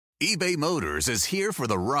eBay Motors is here for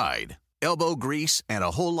the ride. Elbow grease and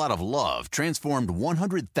a whole lot of love transformed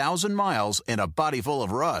 100,000 miles and a body full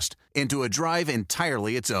of rust into a drive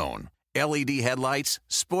entirely its own. LED headlights,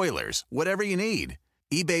 spoilers, whatever you need.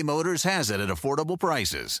 eBay Motors has it at affordable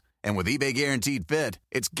prices. And with eBay Guaranteed Fit,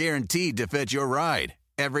 it's guaranteed to fit your ride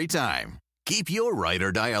every time. Keep your ride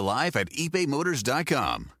or die alive at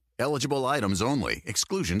ebaymotors.com. Eligible items only.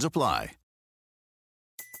 Exclusions apply.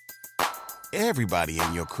 Everybody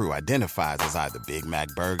in your crew identifies as either Big Mac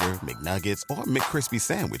Burger, McNuggets, or McCrispy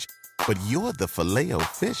Sandwich. But you're the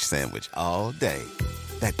Filet-O-Fish Sandwich all day.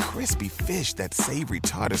 That crispy fish, that savory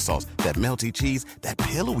tartar sauce, that melty cheese, that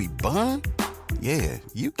pillowy bun. Yeah,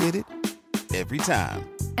 you get it. Every time.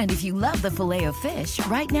 And if you love the Filet-O-Fish,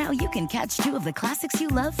 right now you can catch two of the classics you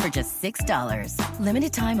love for just $6.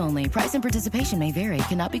 Limited time only. Price and participation may vary.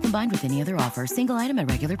 Cannot be combined with any other offer. Single item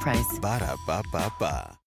at regular price.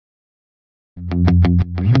 Ba-da-ba-ba-ba.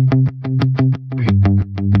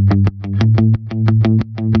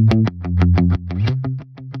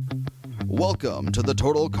 Welcome to the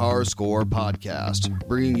Total Car Score podcast,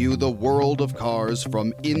 bringing you the world of cars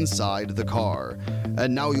from inside the car.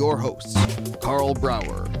 And now your hosts, Carl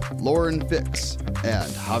Brower, Lauren Fix,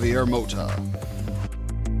 and Javier Mota.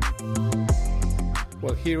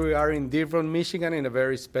 Well, here we are in Dearborn, Michigan, in a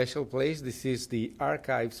very special place. This is the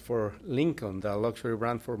archives for Lincoln, the luxury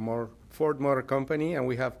brand for Ford Motor Company, and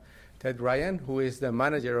we have Ted Ryan, who is the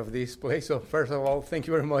manager of this place. So first of all, thank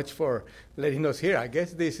you very much for letting us here. I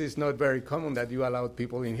guess this is not very common that you allowed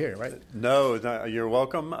people in here, right? No, you're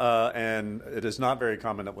welcome. And it is not very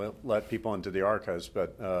common that we'll let people into the archives.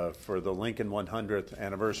 But for the Lincoln 100th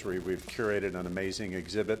anniversary, we've curated an amazing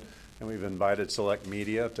exhibit, and we've invited select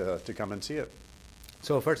media to come and see it.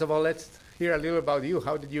 So first of all, let's hear a little about you.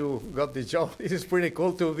 How did you got this job? This is pretty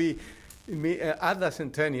cool to be at the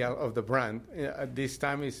centennial of the brand. At this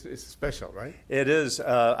time is special, right? It is.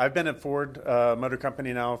 I've been at Ford Motor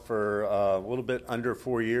Company now for a little bit under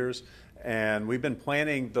 4 years, and we've been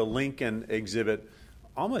planning the Lincoln exhibit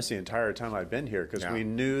almost the entire time I've been here, because we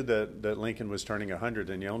knew that Lincoln was turning 100,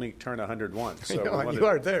 and you only turn 100 once. So you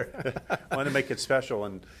are there. I want to make it special,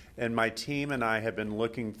 and my team and I have been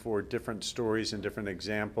looking for different stories and different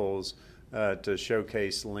examples to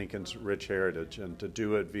showcase Lincoln's rich heritage, and to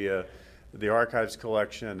do it via the archives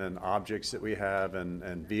collection and objects that we have,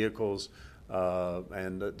 and vehicles,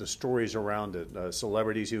 and the stories around it,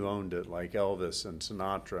 celebrities who owned it, like Elvis and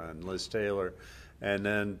Sinatra and Liz Taylor, and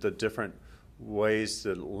then the different ways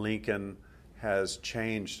that Lincoln has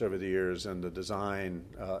changed over the years, and the design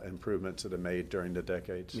improvements that it made during the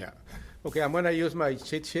decades. Yeah. Okay, I'm going to use my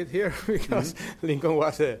cheat sheet here because Lincoln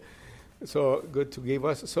was so good to give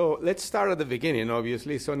us. So let's start at the beginning,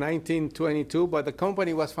 obviously. So 1922, but the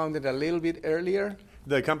company was founded a little bit earlier.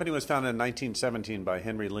 The company was founded in 1917 by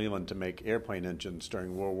Henry Leland to make airplane engines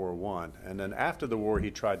during World War I. And then after the war,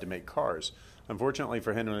 he tried to make cars. Unfortunately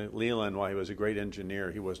for Henry Leland, while he was a great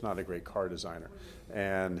engineer, he was not a great car designer.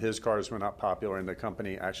 And his cars were not popular, and the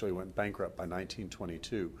company actually went bankrupt by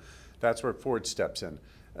 1922. That's where Ford steps in.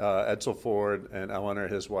 Edsel Ford and Eleanor,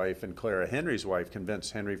 his wife, and Clara, Henry's wife,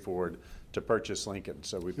 convinced Henry Ford to purchase Lincoln.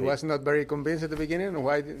 So he was not very convinced at the beginning.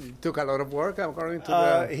 Why? It took a lot of work, according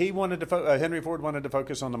to he wanted to. Henry Ford wanted to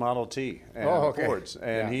focus on the Model T and Fords,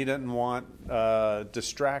 and he didn't want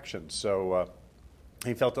distractions. So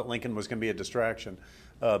he felt that Lincoln was going to be a distraction.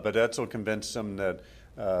 But Edsel convinced him that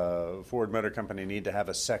Ford Motor Company needed to have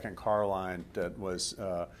a second car line that was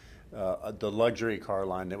the luxury car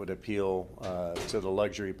line that would appeal to the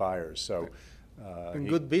luxury buyers. So,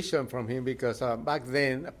 good vision from him, because back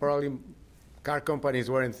then probably car companies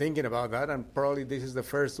weren't thinking about that, and probably this is the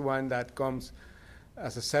first one that comes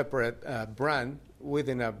as a separate brand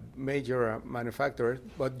within a major manufacturer,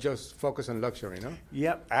 but just focus on luxury, no?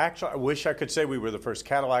 Yep. Actually, I wish I could say we were the first.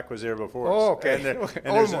 Cadillac was there before us. Oh, okay. And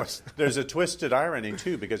almost. There's a twisted irony,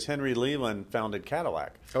 too, because Henry Leland founded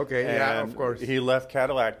Cadillac. Okay, yeah, of course. He left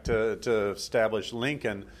Cadillac to establish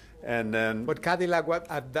Lincoln. And then, but Cadillac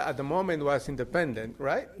at the moment was independent,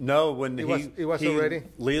 right? No, when he was already.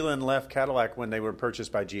 Leland left Cadillac when they were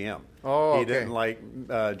purchased by GM. Oh, he didn't like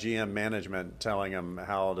GM management telling him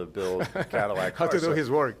how to build Cadillac how cars. to do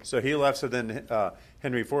his work. So he left. So then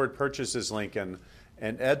Henry Ford purchases Lincoln,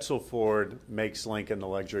 and Edsel Ford makes Lincoln the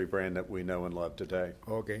luxury brand that we know and love today.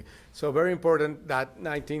 Okay, so very important that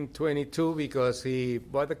 1922, because he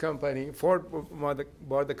bought the company, Ford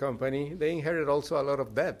bought the company. They inherited also a lot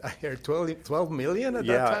of debt. I heard 12 million at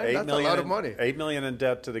that time. That's a lot of money. $8 million in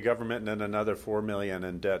debt to the government, and then another $4 million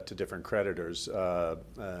in debt to different creditors.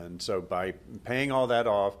 And so by paying all that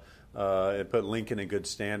off, It put Lincoln in good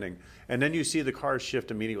standing. And then you see the cars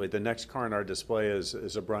shift immediately. The next car in our display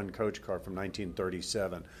is a Brunn coach car from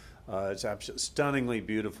 1937. It's absolutely stunningly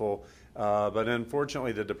beautiful. But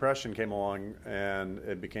unfortunately, the Depression came along, and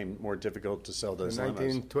it became more difficult to sell those limos.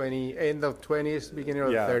 1920, end of 20s, beginning of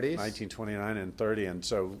 30s. 1929 and 30. And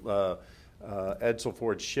so Edsel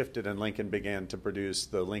Ford shifted, and Lincoln began to produce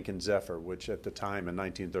the Lincoln Zephyr, which at the time in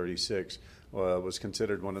 1936 was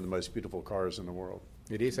considered one of the most beautiful cars in the world.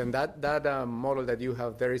 It is, and that model that you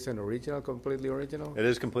have there is an original, completely original? It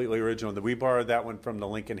is completely original. We borrowed that one from the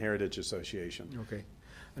Lincoln Heritage Association. Okay.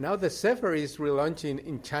 And now the Zephyr is relaunching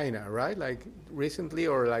in China, right? Like recently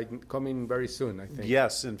or like coming very soon, I think.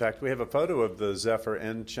 Yes. In fact, we have a photo of the Zephyr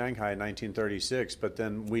in Shanghai in 1936, but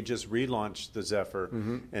then we just relaunched the Zephyr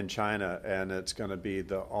in China, and it's going to be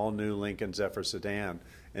the all-new Lincoln Zephyr sedan.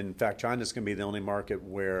 In fact, China's going to be the only market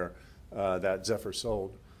where that Zephyr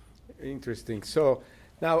sold. Interesting. So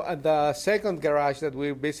now at the second garage that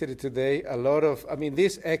we visited today,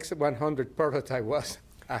 this X100 prototype was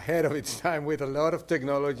ahead of its time with a lot of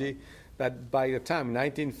technology that by the time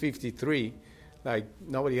 1953, like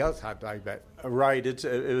nobody else had like that. Right.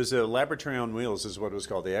 It was a laboratory on wheels is what it was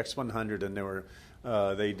called, the X100, and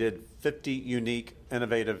they did 50 unique,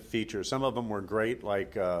 innovative features. Some of them were great,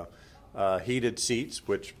 like heated seats,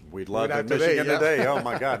 which we'd love in Michigan today. Oh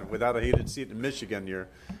my God! Without a heated seat in Michigan, you're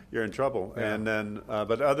in trouble. Yeah. And then,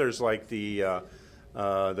 but others like the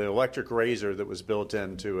electric razor that was built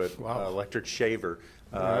into it, electric shaver.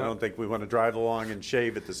 I don't think we want to drive along and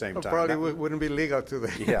shave at the same time. Probably wouldn't be legal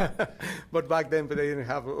today. Yeah. But back then, they didn't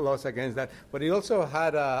have laws against that. But it also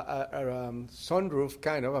had a sunroof,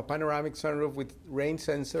 kind of, a panoramic sunroof with rain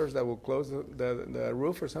sensors that would close the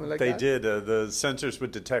roof or something like that? They did. The sensors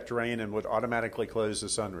would detect rain and would automatically close the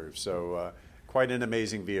sunroof. So quite an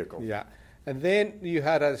amazing vehicle. Yeah. And then you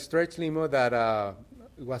had a stretch limo that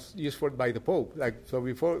was used by the Pope, so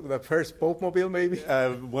before the first Pope Mobile, maybe.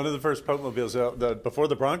 One of the first Pope Mobiles, before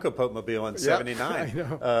the Bronco Pope Mobile in '79. I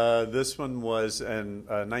know. This one was in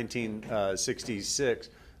 1966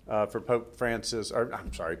 for Pope Pope Pius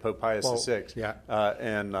VI,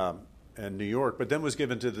 in New York, but then was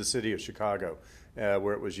given to the city of Chicago,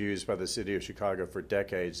 where it was used by the city of Chicago for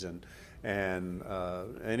decades, and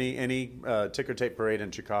any ticker tape parade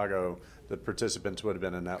in Chicago, the participants would have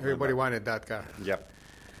been in that. Everybody wanted that car. Yep.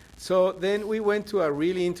 So then we went to a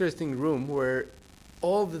really interesting room where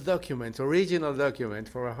all the documents, original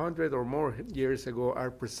documents for 100 or more years ago,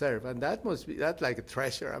 are preserved, and that's like a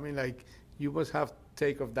treasure. I mean, like you must have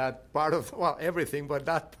take of that part of everything, but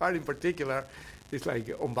that part in particular is like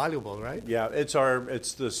invaluable, right? Yeah,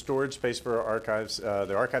 it's the storage space for our archives,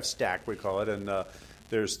 the archive stack we call it, and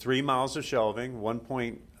there's 3 miles of shelving,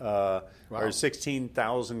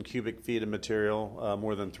 16,000 cubic feet of material,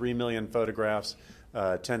 more than 3 million photographs,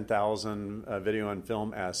 10,000 video and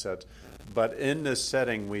film assets. But in this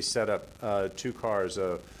setting, we set up 2 cars,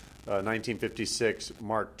 a 1956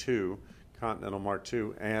 Mark II, Continental Mark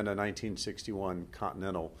II, and a 1961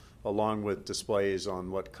 Continental, along with displays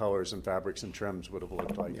on what colors and fabrics and trims would have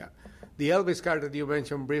looked like. Yeah. The Elvis car that you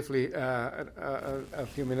mentioned briefly a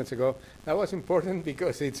few minutes ago, that was important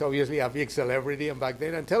because it's obviously a big celebrity and back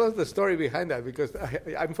then. And tell us the story behind that, because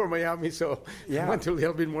I'm from Miami, so I want to a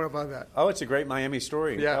little bit more about that. Oh, it's a great Miami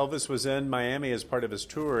story. Yeah. Elvis was in Miami as part of his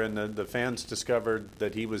tour, and the fans discovered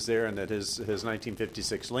that he was there and that his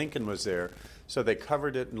 1956 Lincoln was there. So they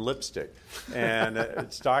covered it in lipstick. And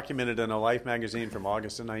it's documented in a Life magazine from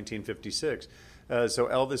August of 1956. So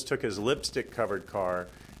Elvis took his lipstick-covered car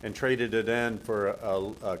and traded it in for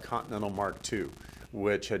a Continental Mark II,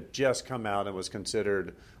 which had just come out and was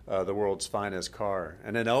considered the world's finest car.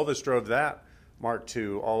 And then Elvis drove that Mark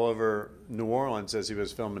II all over New Orleans as he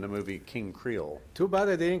was filming the movie King Creole. Too bad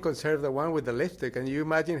they didn't conserve the one with the lipstick. And you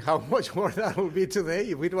imagine how much more that would be today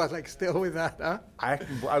if it was like still with that, huh?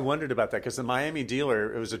 I wondered about that because the Miami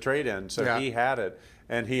dealer, it was a trade-in, so he had it.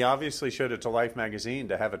 And he obviously showed it to Life magazine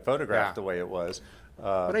to have it photographed the way it was.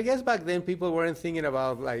 But I guess back then people weren't thinking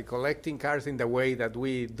about like collecting cars in the way that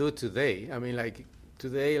we do today. I mean, like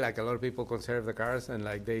today, like a lot of people conserve the cars and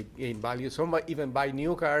like they gain value. Some even buy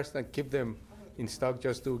new cars and keep them in stock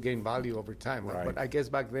just to gain value over time. Right. But I guess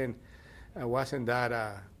back then wasn't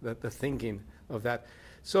that the thinking of that.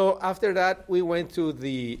 So after that, we went to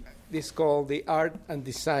this called the Art and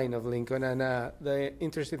Design of Lincoln. And the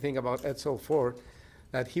interesting thing about Edsel Ford,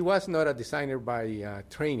 that he was not a designer by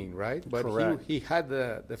training, right? But he had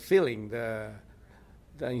the feeling, the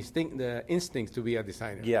instinct to be a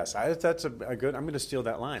designer. Yes, that's a good. I'm going to steal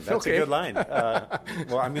that line. That's a good line.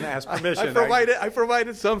 Well, I'm going to ask permission. I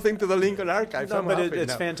provided something to the Lincoln Archive. No, but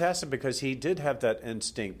it's fantastic because he did have that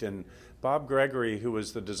instinct, and Bob Gregory, who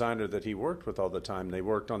was the designer that he worked with all the time, they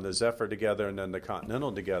worked on the Zephyr together and then the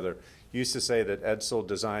Continental together, used to say that Edsel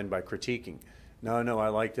designed by critiquing. No, I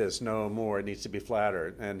like this. No, more. It needs to be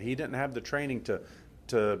flatter. And he didn't have the training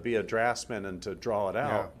to be a draftsman and to draw it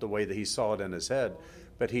out the way that he saw it in his head.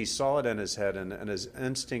 But he saw it in his head, and his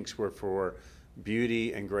instincts were for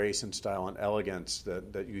beauty and grace and style and elegance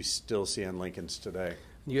that you still see in Lincolns today.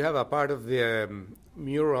 You have a part of the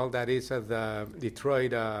mural that is at the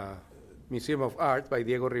Detroit Museum of Art by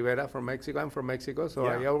Diego Rivera from Mexico. I'm from Mexico, so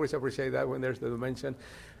I always appreciate that when there's the dimension.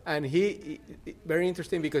 And he very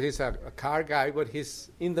interesting because he's a car guy, but he's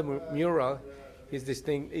in the mural. He's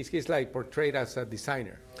distinct. He's like portrayed as a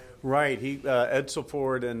designer. Right. Edsel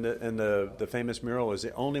Ford in the famous mural is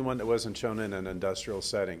the only one that wasn't shown in an industrial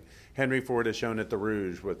setting. Henry Ford is shown at the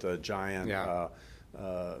Rouge with a giant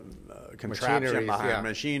contraption behind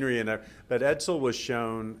machinery, but Edsel was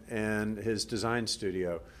shown in his design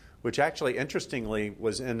studio, which actually, interestingly,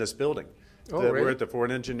 was in this building. Really? We're at the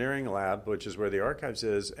Ford Engineering Lab, which is where the archives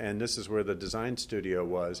is, and this is where the design studio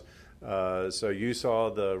was. So you saw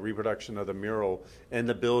the reproduction of the mural in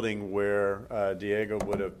the building where Diego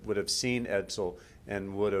would have seen Edsel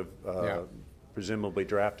and would have presumably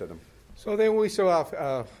drafted him. So then we saw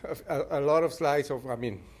a lot of slides of,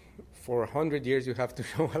 for 100 years you have to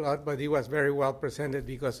show a lot, but it was very well presented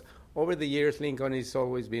because over the years Lincoln has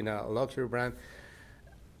always been a luxury brand.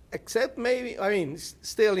 Except maybe,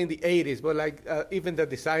 still in the 80s, but even the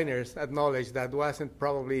designers acknowledged that wasn't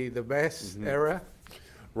probably the best era.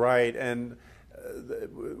 Right, and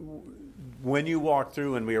when you walk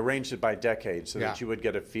through, and we arranged it by decades so that you would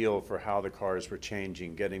get a feel for how the cars were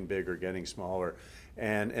changing, getting bigger, getting smaller.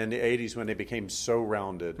 And in the 80s, when they became so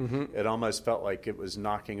rounded, it almost felt like it was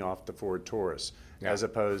knocking off the Ford Taurus as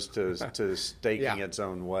opposed to staking its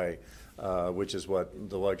own way, which is what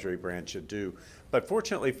the luxury brand should do. But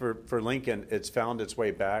fortunately for Lincoln, it's found its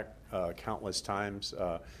way back countless times.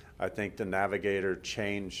 I think the Navigator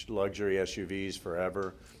changed luxury SUVs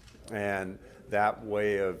forever, and that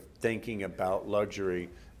way of thinking about luxury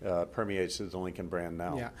permeates through the Lincoln brand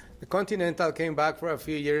now. Yeah, the Continental came back for a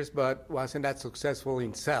few years, but wasn't that successful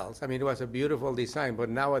in sales. It was a beautiful design, but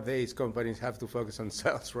nowadays companies have to focus on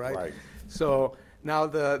sales, right? Right. So now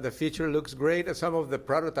the feature looks great. Some of the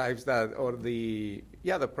prototypes the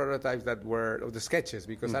prototypes that were, or the sketches,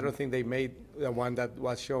 because I don't think they made the one that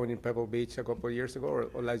was shown in Pebble Beach a couple of years ago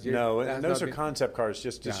or last year. No, and those are concept cars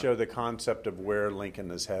just to show the concept of where Lincoln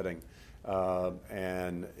is heading.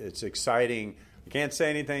 And it's exciting. I can't say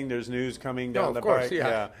anything. There's news coming down the pike.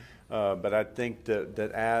 But I think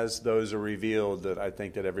that as those are revealed, that I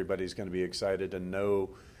think that everybody's going to be excited to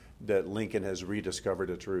know that Lincoln has rediscovered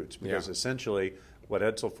its roots. Because essentially what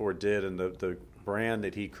Edsel Ford did and the brand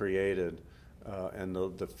that he created and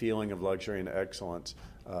the feeling of luxury and excellence,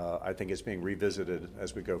 I think it's being revisited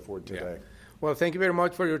as we go forward today. Well, thank you very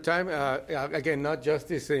much for your time. Again, not just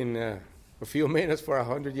this in a few minutes for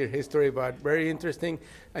 100-year history, but very interesting.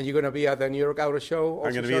 And you're going to be at the New York Auto Show.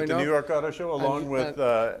 I'm going to be at the New York Auto Show along with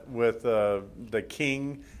the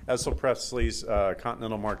King Edsel Presley's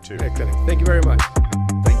Continental Mark II. Excellent. Thank you very much.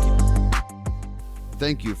 Thank you.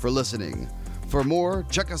 Thank you for listening. For more,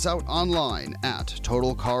 check us out online at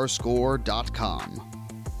TotalCarScore.com.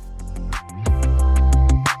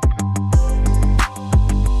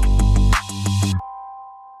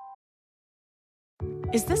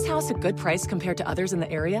 Is this house a good price compared to others in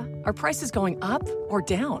the area? Are prices going up or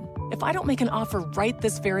down? If I don't make an offer right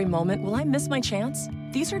this very moment, will I miss my chance?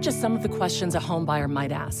 These are just some of the questions a home buyer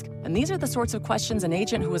might ask. And these are the sorts of questions an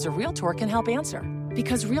agent who is a Realtor can help answer.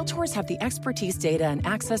 Because Realtors have the expertise, data, and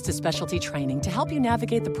access to specialty training to help you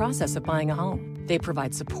navigate the process of buying a home. They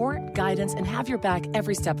provide support, guidance, and have your back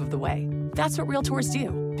every step of the way. That's what Realtors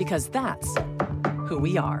do, because that's who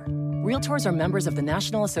we are. Realtors are members of the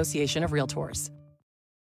National Association of Realtors.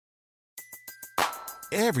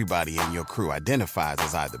 Everybody in your crew identifies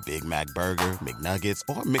as either Big Mac Burger, McNuggets,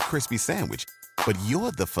 or McCrispy Sandwich. But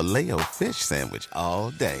you're the Filet-O-Fish Sandwich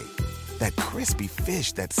all day. That crispy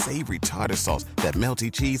fish, that savory tartar sauce, that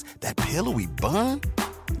melty cheese, that pillowy bun.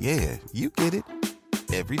 Yeah, you get it.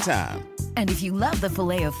 Every time. And if you love the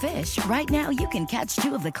Filet-O-Fish, right now you can catch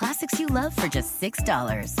two of the classics you love for just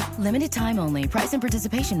 $6. Limited time only. Price and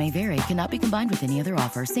participation may vary. Cannot be combined with any other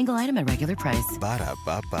offer. Single item at regular price.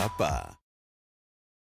 Ba-da-ba-ba-ba.